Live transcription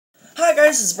Hi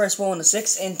guys, this is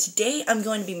Bryce106, and today I'm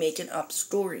going to be making up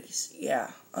stories.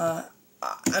 Yeah, I'm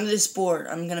this bored.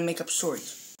 I'm gonna make up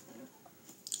stories.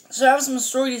 So I have some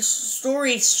story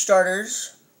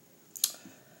starters,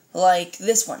 like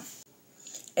this one.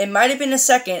 It might have been a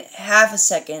second, half a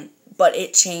second, but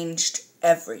it changed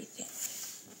everything.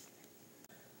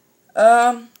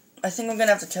 I think I'm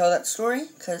gonna have to tell that story,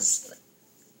 because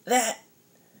that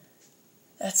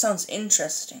sounds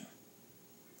interesting,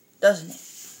 doesn't it?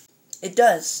 It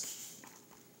does.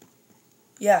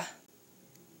 Yeah.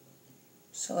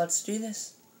 So let's do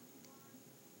this.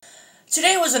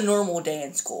 Today was a normal day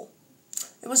in school.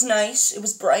 It was nice. It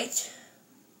was bright.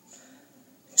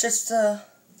 Just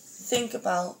think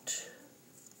about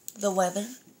the weather.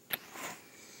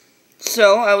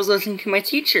 So I was listening to my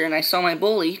teacher and I saw my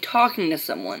bully talking to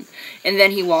someone. And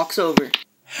then he walks over.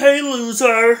 Hey,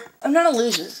 loser. I'm not a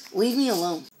loser. Leave me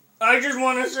alone. I just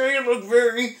want to say you look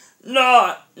very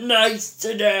not nice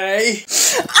today.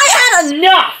 I had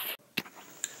enough!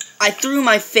 I threw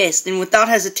my fist, and without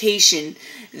hesitation,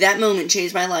 that moment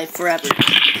changed my life forever.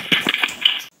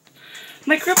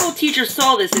 My crippled teacher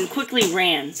saw this and quickly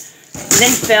ran,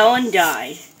 then fell and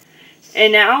died.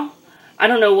 And now, I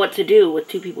don't know what to do with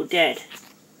 2 people dead.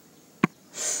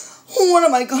 What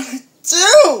am I gonna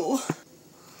do?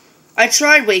 I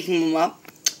tried waking him up,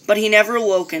 but he never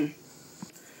awoken.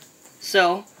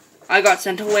 So, I got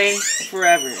sent away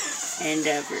forever and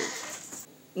ever.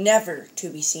 Never to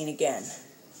be seen again.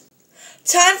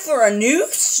 Time for a new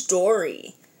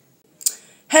story.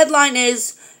 Headline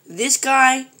is, this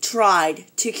guy tried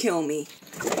to kill me.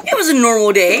 It was a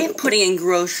normal day, putting in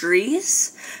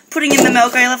groceries, putting in the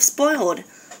milk I left spoiled.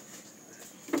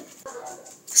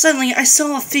 Suddenly, I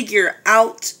saw a figure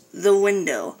out the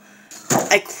window.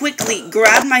 I quickly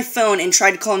grabbed my phone and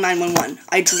tried to call 911.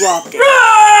 I dropped it.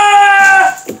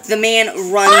 The man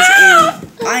runs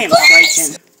in. I am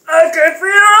frightened. I can feel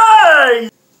your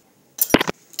eyes!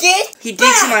 He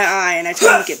digs in my eye and I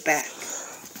tell him to get back.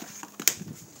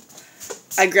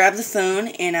 I grab the phone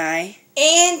and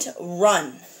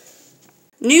run.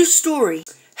 New story.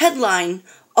 Headline,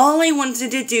 all I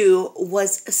wanted to do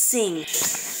was sing.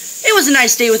 It was a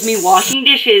nice day with me washing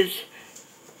dishes,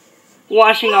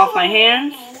 washing off my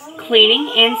hands,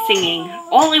 cleaning, and singing.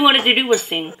 All I wanted to do was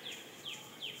sing.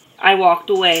 I walked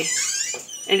away.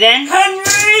 And then,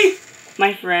 Henry!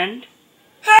 My friend,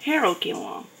 Harold, came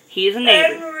along. He is a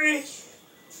neighbor. Henry!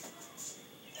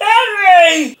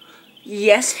 Henry!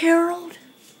 Yes, Harold?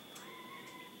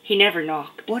 He never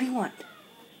knocked. What do you want?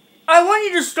 I want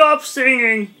you to stop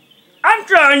singing. I'm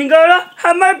trying to go to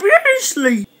have my beauty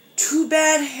sleep. Too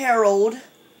bad, Harold.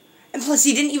 And plus,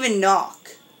 he didn't even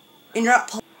knock. And you're not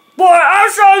Boy, I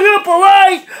saw you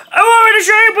polite. I want me to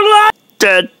show you polite.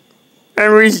 Dead.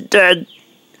 Henry's dead.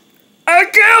 I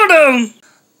killed him!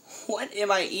 What am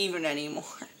I even anymore?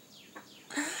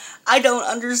 I don't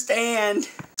understand.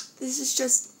 This is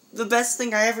just the best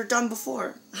thing I ever done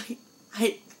before.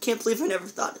 I can't believe I never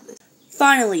thought of this.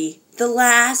 Finally, the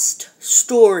last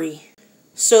story.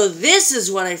 So this is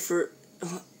what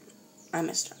I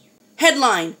messed up.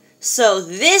 Headline, so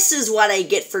this is what I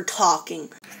get for talking.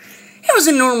 It was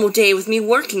a normal day with me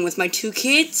working with my 2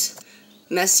 kids,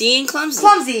 Messy and Clumsy.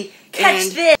 Clumsy, catch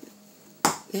this!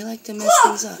 They like to mess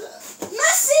things up.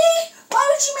 Messy! Why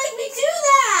would you make me do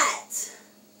that?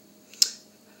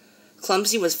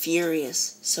 Clumsy was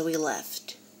furious, so he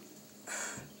left.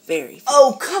 Very furious.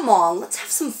 Oh, come on. Let's have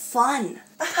some fun.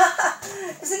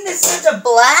 Isn't this such a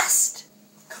blast?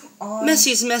 Come on.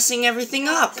 Messy's messing everything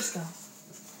up. Let's go.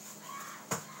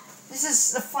 This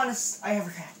is the funnest I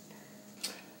ever had.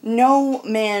 No,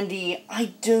 Mandy.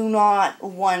 I do not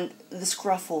want the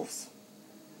Scruffles.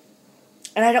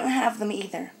 And I don't have them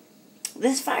either.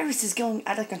 This virus is going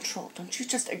out of control. Don't you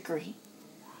just agree?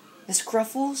 The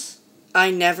Scruffles?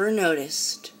 I never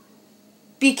noticed.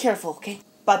 Be careful, okay?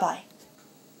 Bye-bye.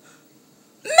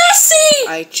 Messy!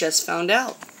 I just found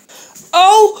out.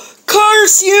 Oh,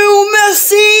 curse you,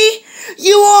 Messy!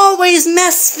 You always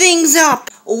mess things up.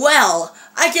 Well,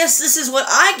 I guess this is what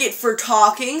I get for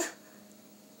talking.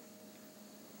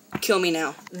 Kill me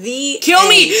now. Kill me! Kill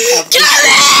me!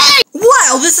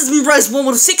 Wow, this has been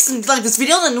Bryce106, and if you like this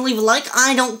video, then leave a like.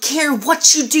 I don't care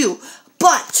what you do,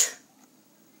 but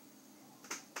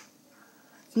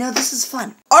no, this is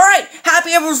fun. Alright,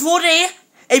 happy April Fool's Day.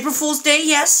 April Fool's Day,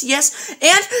 yes,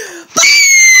 and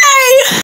bye!